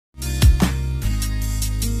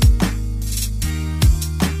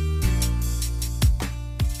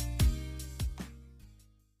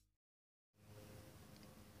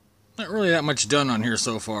Not really that much done on here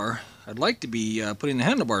so far. I'd like to be putting the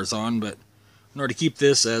handlebars on, but in order to keep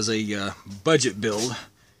this as a budget build,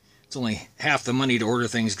 it's only half the money to order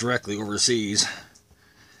things directly overseas.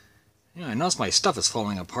 Yeah, I noticed my stuff is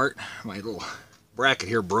falling apart. My little bracket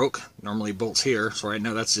here broke. Normally bolts here, so right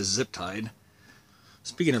now that's just zip tied.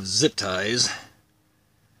 Speaking of zip ties,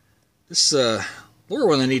 this lower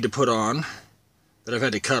one I need to put on that I've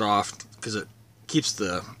had to cut off because it keeps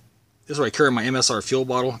the... This is where I carry my MSR fuel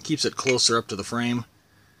bottle. Keeps it closer up to the frame,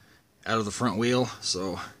 out of the front wheel.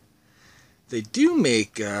 So they do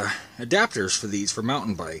make adapters for these for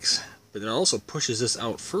mountain bikes, but it also pushes this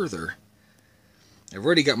out further. I've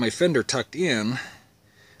already got my fender tucked in.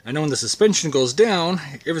 I know when the suspension goes down,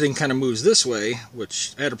 everything kind of moves this way,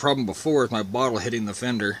 which I had a problem before with my bottle hitting the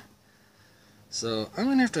fender. So I'm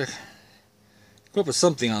going to have to come up with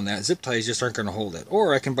something on that. Zip ties just aren't going to hold it.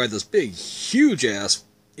 Or I can buy this big, huge-ass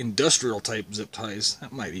industrial type zip ties.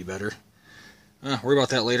 That might be better. Worry about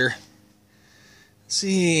that later. Let's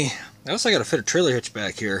see. I also got to fit a trailer hitch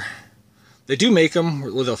back here. They do make them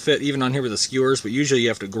where they'll fit even on here with the skewers, but usually you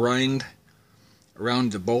have to grind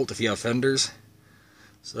around the bolt if you have fenders.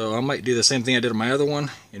 So I might do the same thing I did on my other one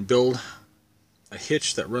and build a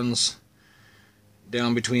hitch that runs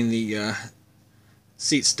down between the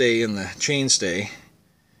seat stay and the chain stay.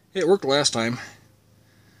 It worked last time.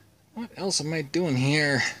 What else am I doing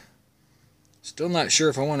here? Still not sure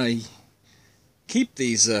if I want to keep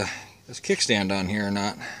these this kickstand on here or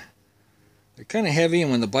not. They're kind of heavy, and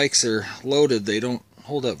when the bikes are loaded they don't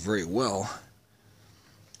hold up very well.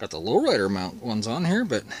 Got the lowrider mount ones on here,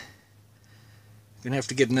 but I'm gonna have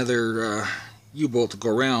to get another U-bolt to go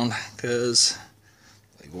around, because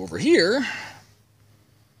if I go over here,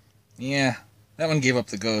 yeah, that one gave up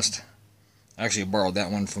the ghost. I actually borrowed that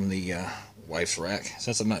one from the wife's rack,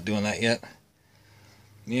 since I'm not doing that yet.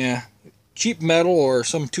 Yeah, cheap metal or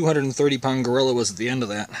some 230-pound gorilla was at the end of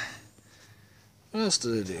that. What else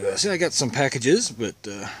did I do? See, I got some packages, but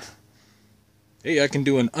hey, I can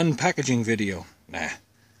do an unpackaging video. Nah.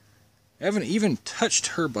 I haven't even touched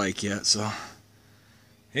her bike yet, so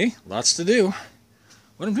hey, lots to do.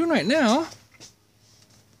 What I'm doing right now,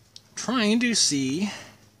 trying to see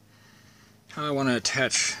how I want to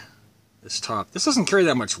attach this top. This doesn't carry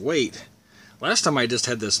that much weight. Last time I just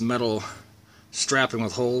had this metal strapping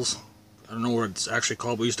with holes. I don't know what it's actually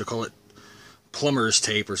called. We used to call it plumber's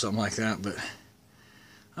tape or something like that, but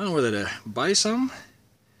I don't know whether to buy some,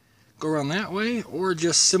 go around that way, or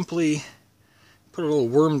just simply put a little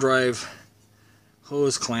worm drive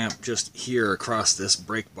hose clamp just here across this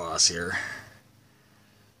brake boss here.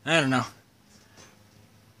 I don't know.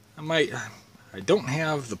 I don't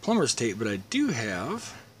have the plumber's tape, but I do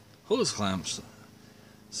have hose clamps.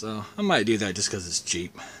 So I might do that just because it's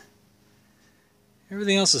cheap.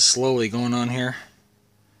 Everything else is slowly going on here.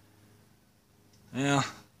 Yeah,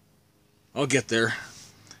 I'll get there.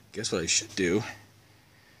 Guess what I should do?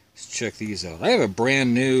 Let's check these out. I have a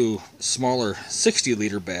brand new, smaller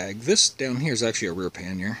 60-liter bag. This down here is actually a rear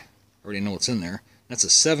pannier. I already know what's in there. That's a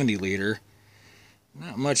 70-liter.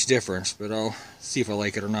 Not much difference, but I'll see if I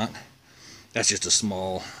like it or not. That's just a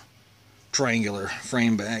small, triangular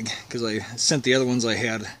frame bag, because I sent the other ones I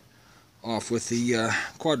had off with the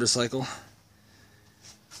quadricycle.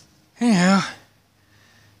 Anyhow,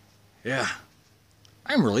 yeah,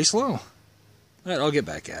 I'm really slow. But I'll get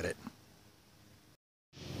back at it.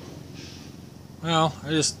 Well, I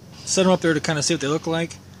just set them up there to kind of see what they look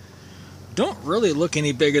like. Don't really look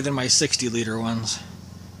any bigger than my 60-liter ones.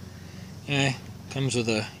 Yeah, comes with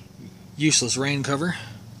a useless rain cover.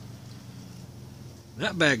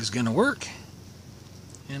 That bag's gonna work.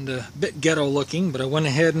 And a bit ghetto looking, but I went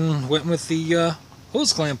ahead and went with the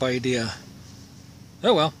hose clamp idea.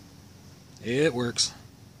 Oh well, it works.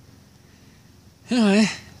 Anyway,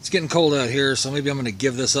 it's getting cold out here, so maybe I'm gonna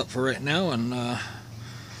give this up for right now and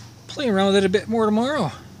play around with it a bit more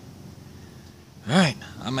tomorrow. Alright,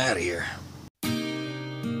 I'm out of here.